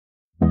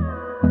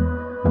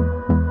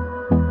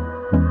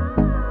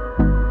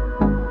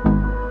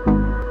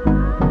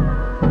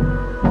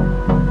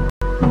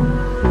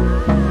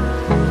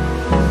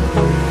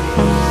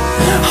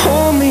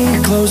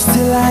close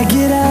till I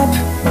get up.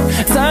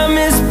 Time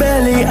is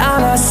barely on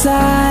our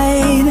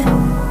side.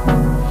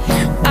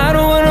 I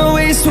don't wanna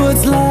waste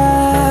what's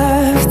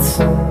left.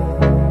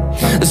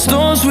 The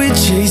storms we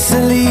chase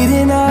are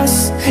leading us,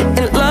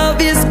 and love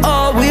is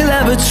all we'll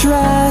ever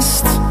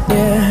trust.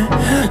 Yeah,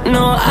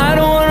 no, I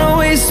don't wanna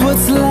waste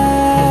what's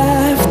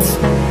left.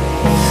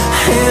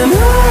 And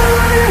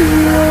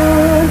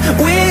on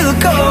we'll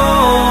go,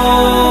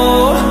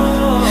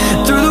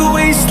 through the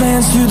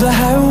wastelands, through the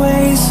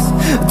highways,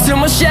 till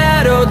my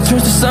shadow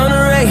turns to sun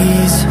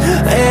rays.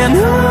 And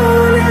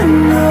on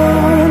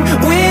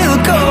we'll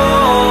go,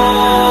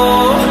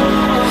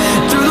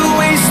 through the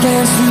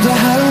wastelands, through the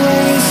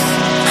highways,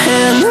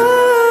 and on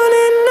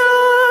we'll go.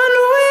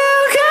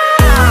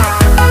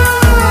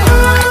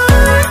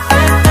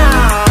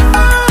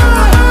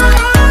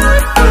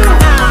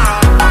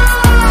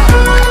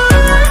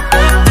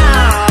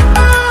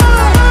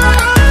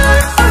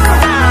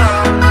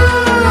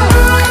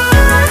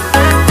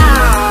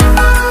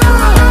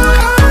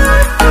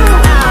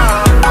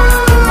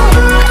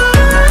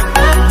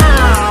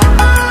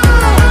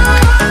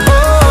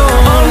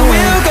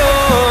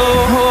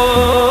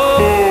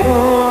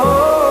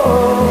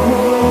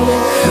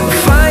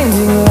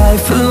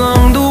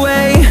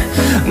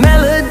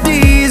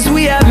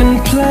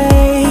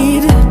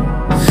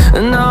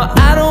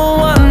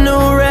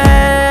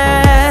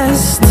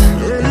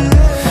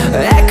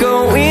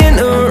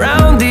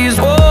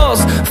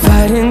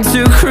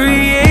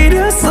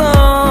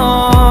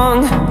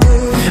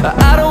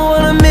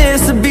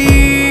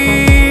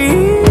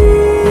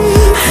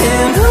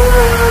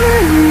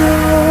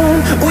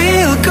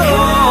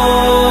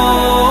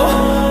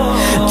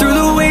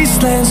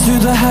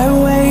 Through the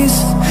highways,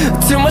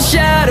 till my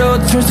shadow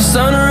turns to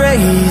sun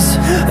rays.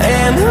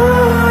 And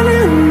on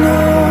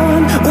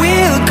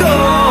we'll go,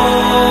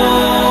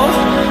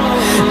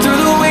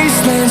 through the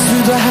wastelands,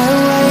 through the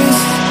highways,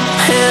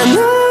 and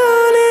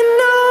on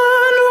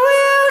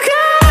we'll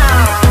go.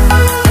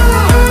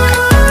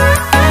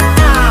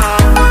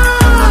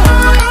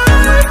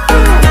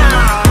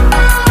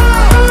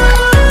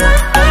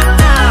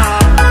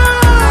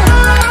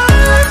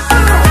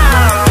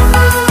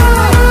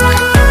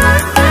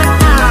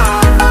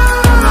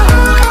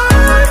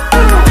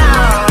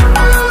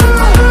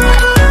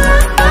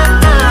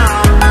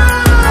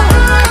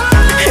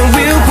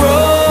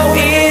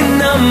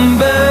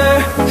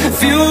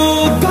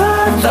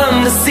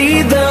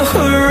 See the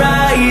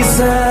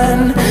horizon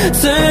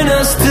turn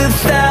us to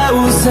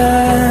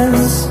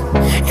thousands,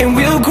 and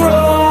we'll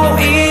grow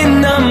in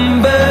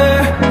number,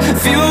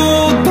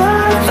 fueled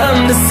by them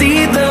to see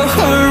the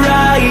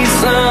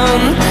horizon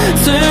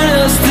turn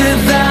us to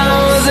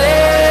thousands.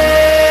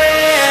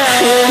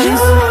 And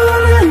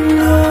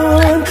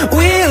on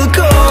we'll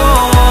go,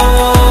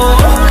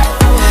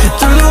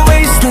 through the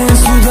wastelands,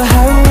 through the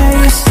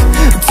highways,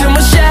 till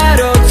my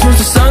shadow turns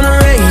to sun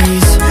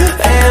rays.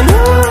 And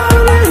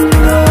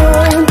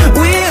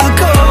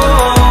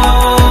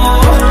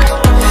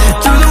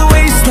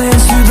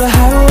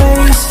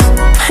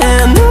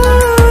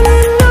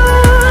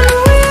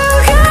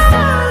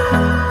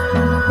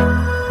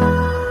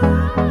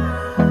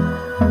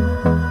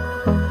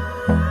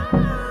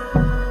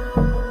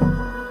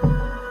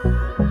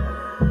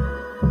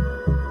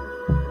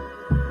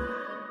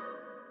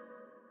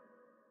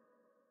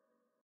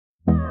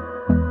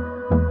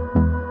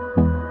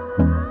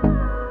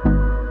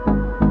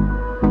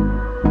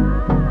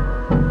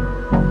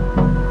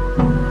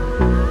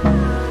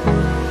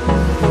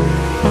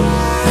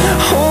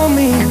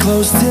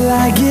close till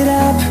I get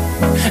up.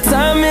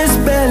 Time is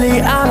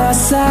barely on our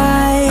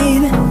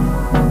side.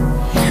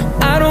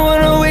 I don't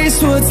wanna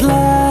waste what's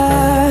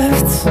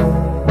left.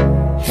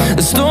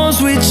 The storms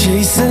we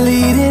chase are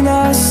leading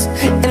us,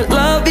 and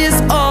love is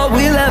all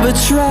we'll ever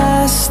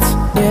trust.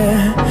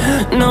 Yeah,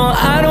 no,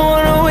 I don't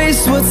wanna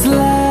waste what's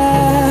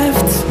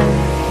left.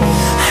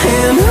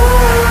 And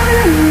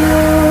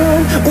on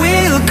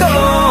we'll go,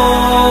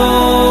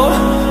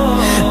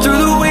 through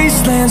the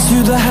wastelands,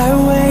 through the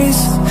highways,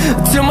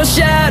 till my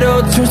shadow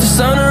turns to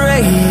sun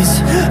rays.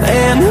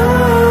 And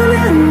on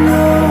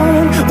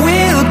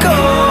we'll go,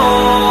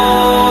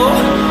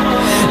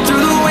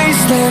 through the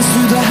wastelands,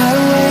 through the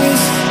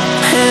highways,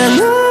 and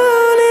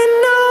on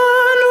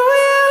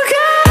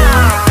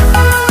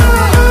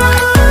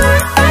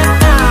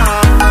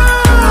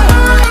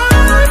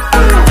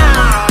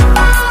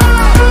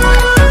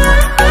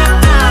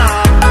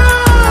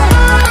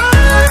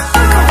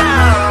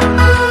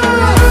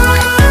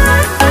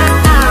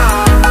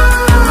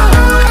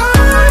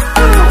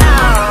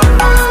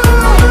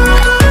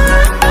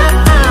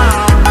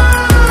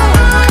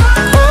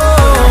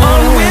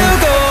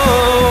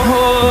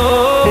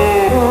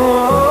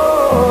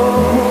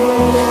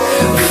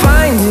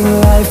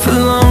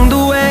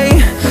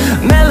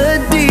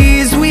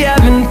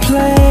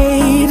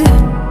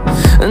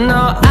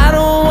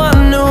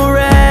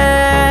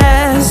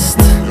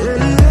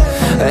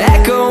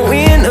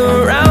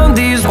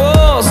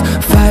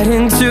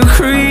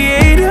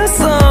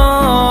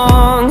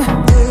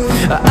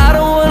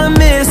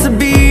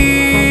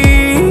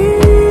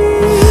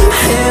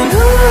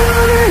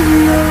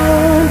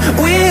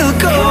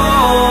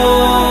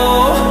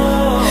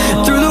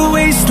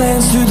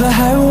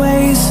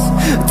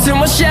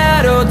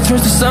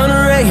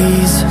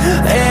rays.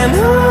 And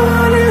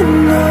on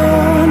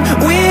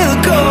we'll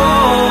go,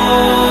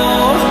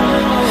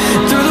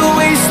 through the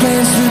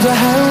wastelands, through the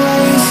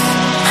highways.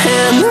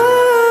 And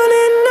on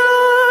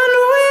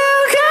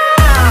we'll go.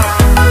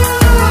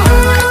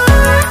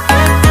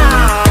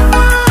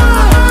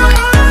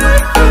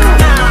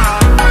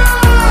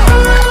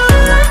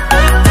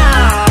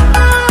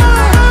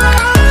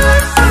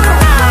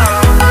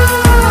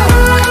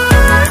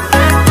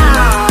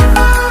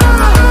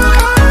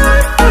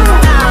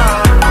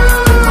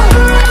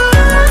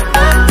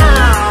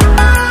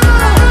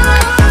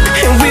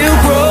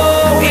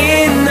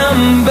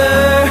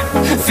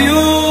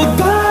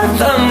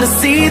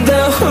 See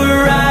the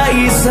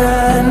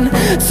horizon,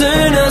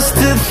 turn us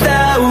to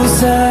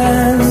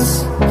thousands,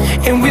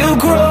 and we'll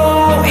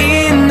grow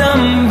in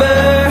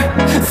number,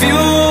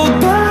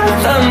 fueled by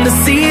them. To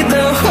see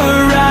the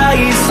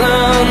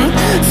horizon,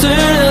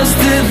 turn us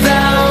to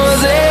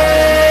thousands,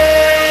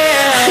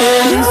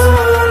 and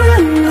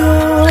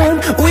on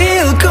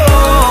we'll go,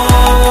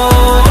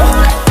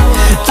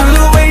 through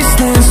the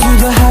wastelands, through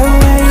the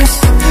highways,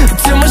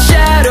 till my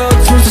shadow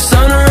turns to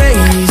sun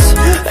rays.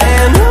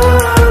 And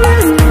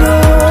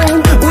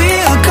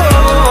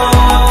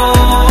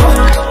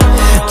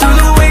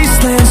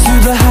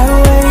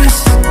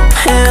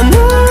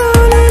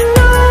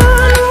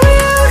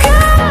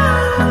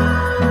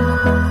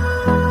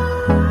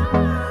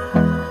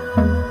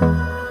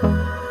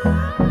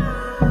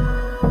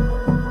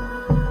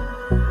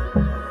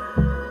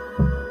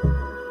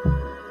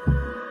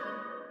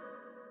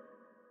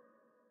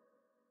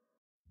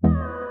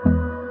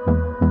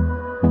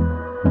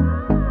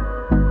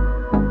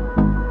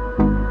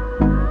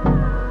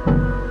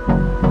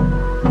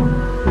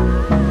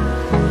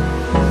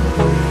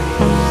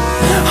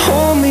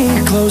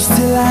close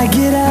till I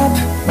get up.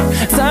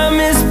 Time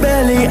is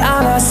barely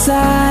on our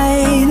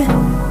side.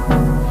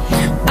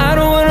 I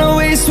don't wanna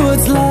waste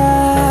what's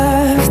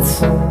left.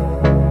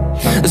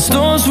 The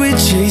storms we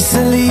chase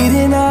are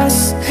leading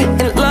us,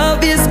 and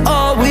love is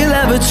all we'll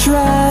ever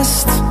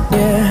trust.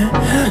 Yeah,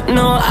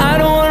 no, I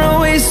don't wanna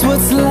waste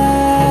what's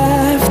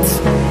left.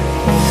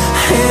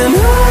 And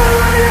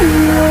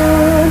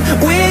on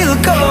we'll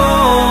go,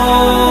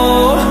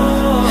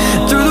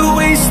 through the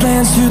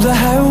wastelands, through the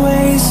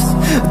highways,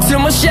 till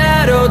my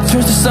shadow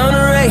turns to sun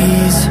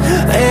rays.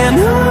 And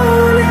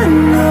on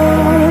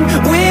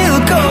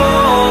we'll go,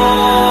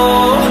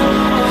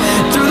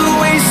 through the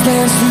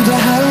wastelands, through the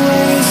highways.